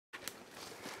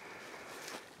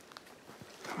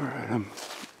Alright,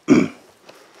 I'm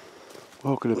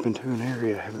walking up into an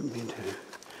area I haven't been to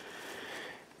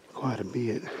quite a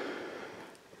bit.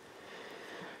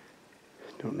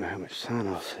 Don't know how much sign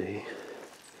I'll see.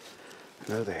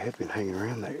 I know they have been hanging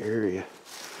around that area.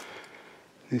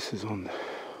 This is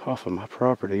off of my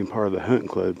property and part of the hunting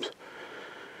club's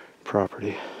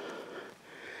property.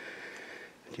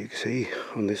 You can see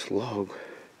on this log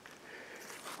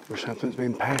where something's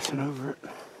been passing over it.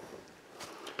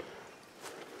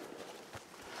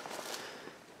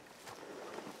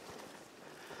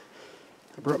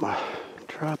 I brought my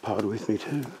tripod with me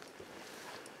too.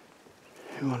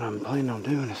 And what I'm planning on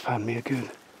doing is find me a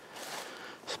good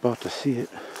spot to sit.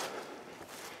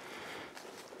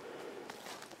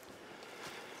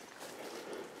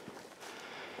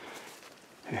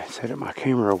 And set up my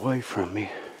camera away from me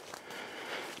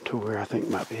to where I think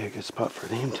might be a good spot for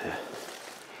them to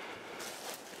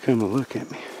come and look at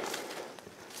me.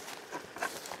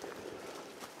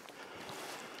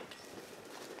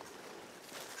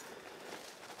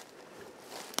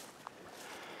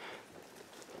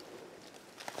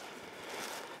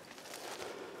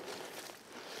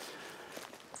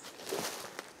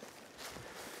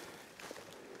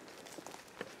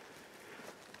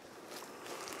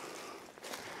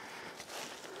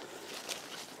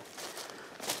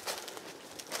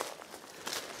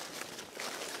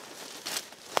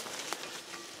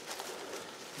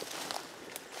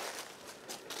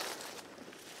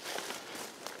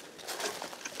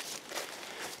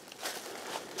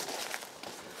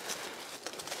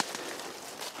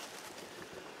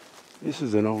 This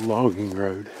is an old logging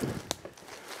road.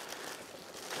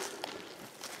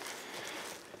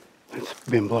 It's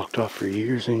been blocked off for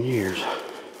years and years.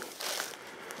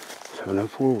 So no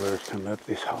four-wheelers come up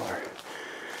this holler.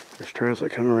 There's trails that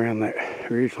come around that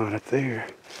ridge line up there.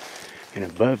 And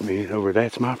above me and over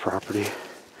that's my property.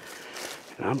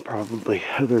 And I'm probably,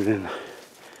 other than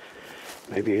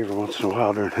maybe every once in a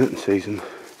while during hunting season,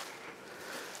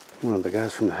 one of the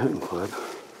guys from the hunting club.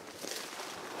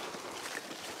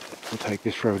 We'll take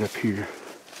this road up here.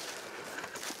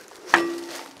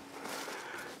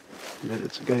 But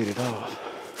it's gated off.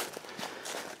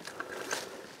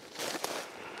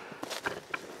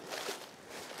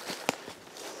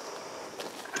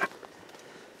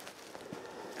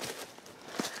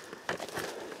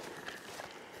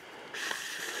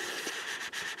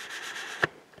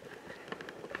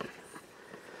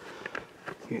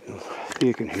 Getting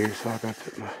thick in here, so I got to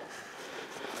put my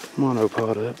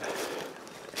monopod up.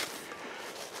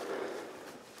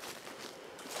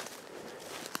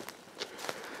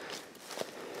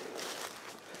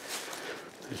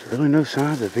 There's really no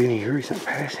signs of any recent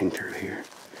passing through here,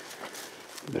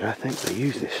 but I think they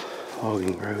use this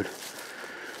logging road.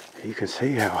 You can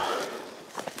see how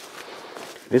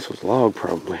this was logged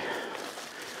probably,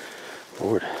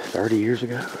 Lord, 30 years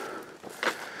ago.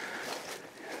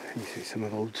 You see some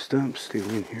of the old stumps still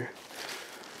in here.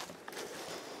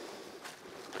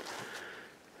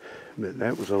 But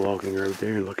that was a logging road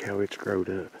there, and look how it's growed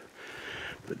up.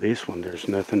 But this one, there's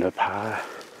nothing up high.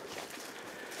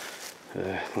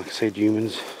 Like I said,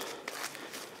 humans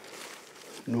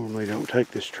normally don't take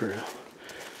this trail.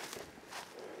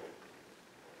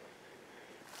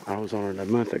 I was on it a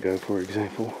month ago, for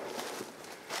example,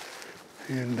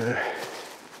 and I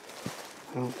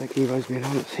don't think anybody's been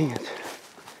on it since.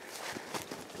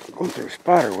 Going through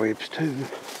spider webs too.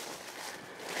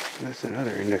 That's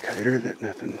another indicator that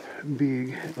nothing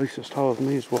big, at least as tall as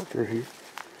me, has walked through here.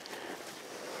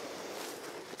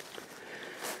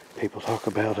 People talk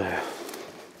about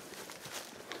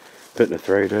putting a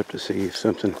thread up to see if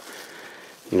something,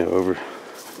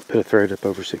 put a thread up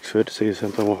over 6 foot to see if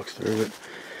something walks through it.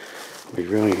 We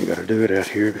really ain't got to do it out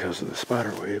here because of the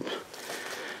spider webs.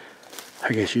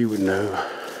 I guess you would know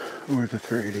where the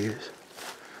thread is.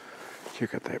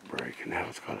 Check out that break and how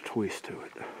it's got a twist to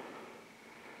it.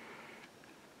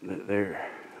 That there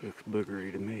looks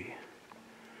boogery to me.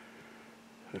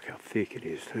 Look how thick it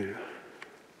is too.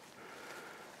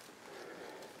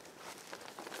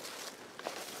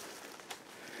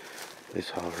 This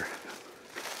holler,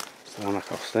 it's the one I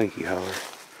call stinky holler.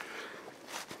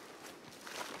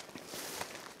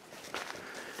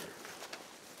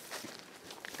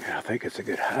 And I think it's a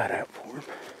good hideout for him.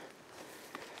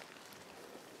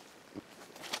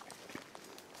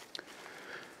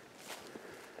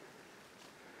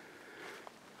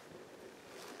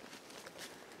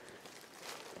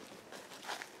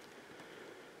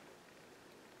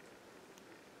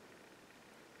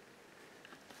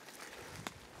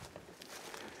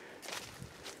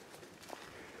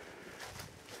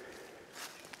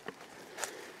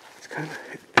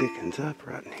 It thickens up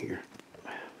right in here.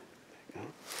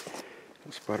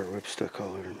 Spider web stuck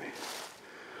all over me.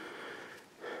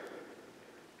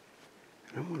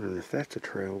 And I'm wondering if that's a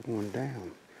trail going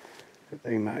down that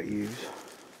they might use.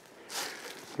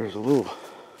 There's a little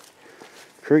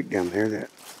creek down there that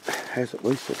has at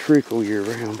least a trickle year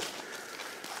round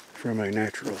from a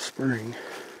natural spring.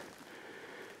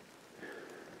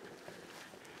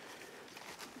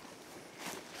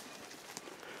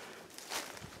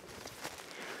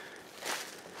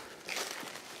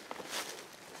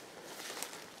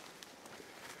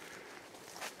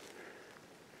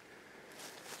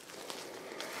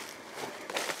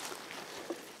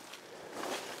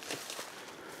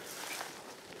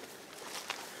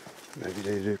 Maybe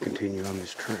they do continue on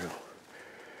this trail.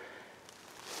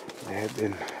 They have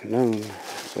been known,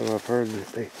 so I've heard, that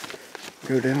they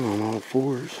go down on all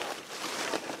fours.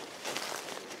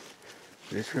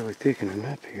 But it's really thickening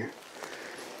up here.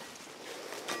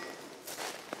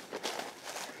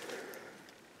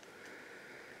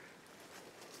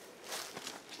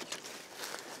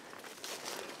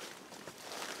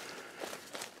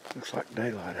 Looks like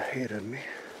daylight ahead of me.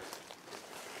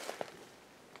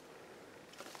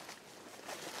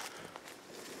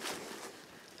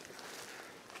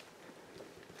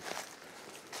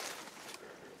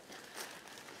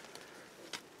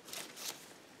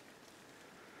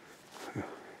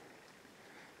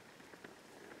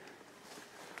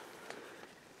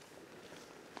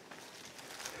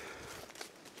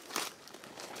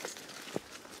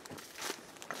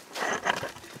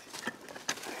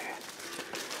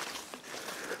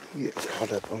 Getting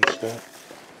caught up on stuff.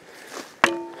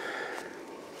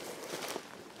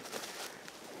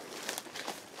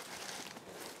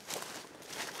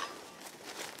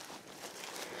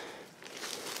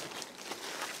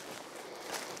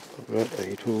 I've got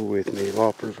a tool with me,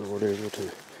 loppers or whatever,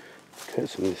 to cut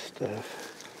some of this stuff.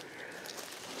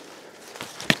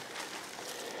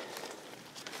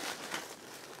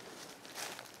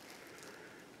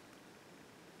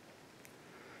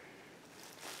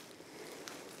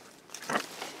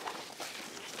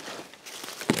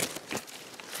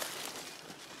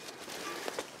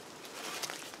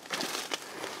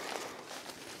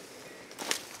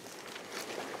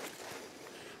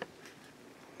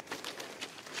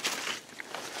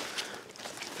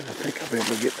 I think I'll be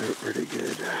able to get through it pretty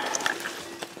good.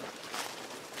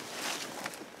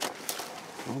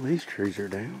 All these trees are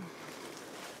down.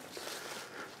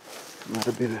 Might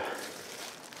have been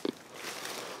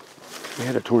we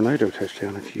had a tornado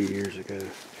touchdown a few years ago.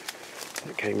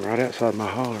 It came right outside my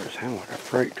holler. It sounded like a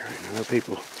freight train. I know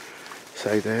people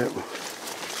say that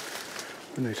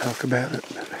when they talk about it,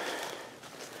 but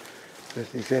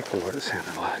that's exactly what it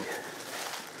sounded like.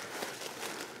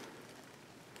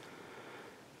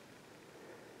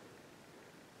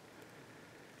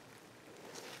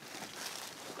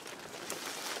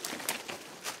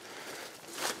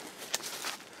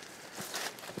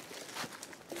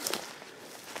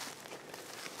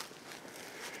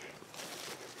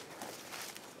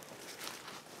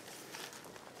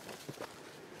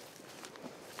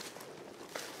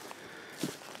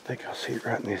 I think I'll see it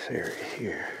right in this area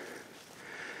here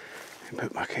and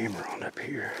put my camera on up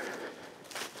here.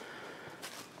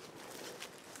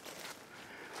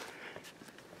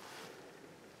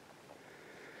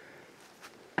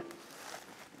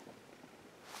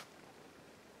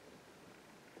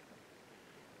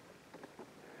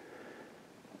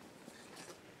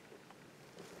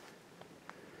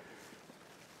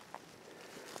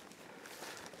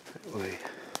 That way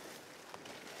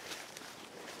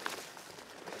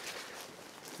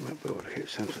might be able to hear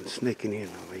something sneaking in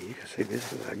on me. You can see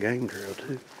this is a game drill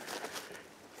too.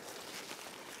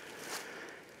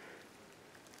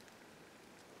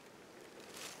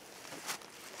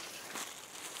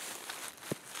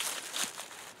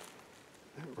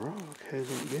 That rock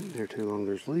hasn't been there too long.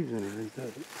 There's leaves underneath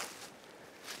of it.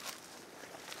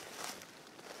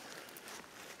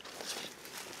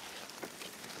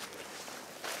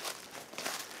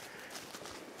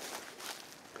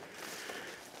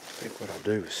 I think what I'll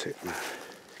do is set my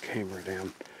camera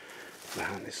down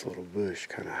behind this little bush,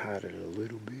 kind of hide it a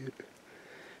little bit,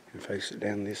 and face it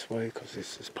down this way, because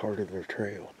this is part of their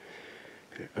trail.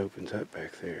 And it opens up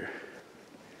back there.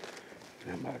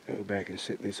 And I might go back and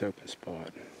sit in this open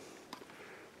spot and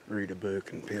read a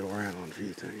book and piddle around on a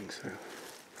few things. So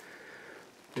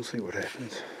we'll see what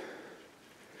happens.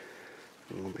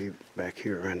 I'm going to be back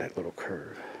here around that little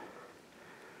curve.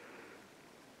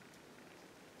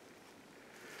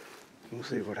 We'll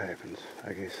see what happens.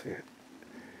 I guess it.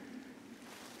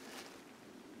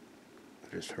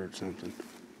 I just heard something.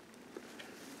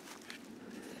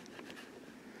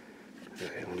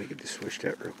 Okay, let me get this switched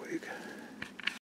out real quick.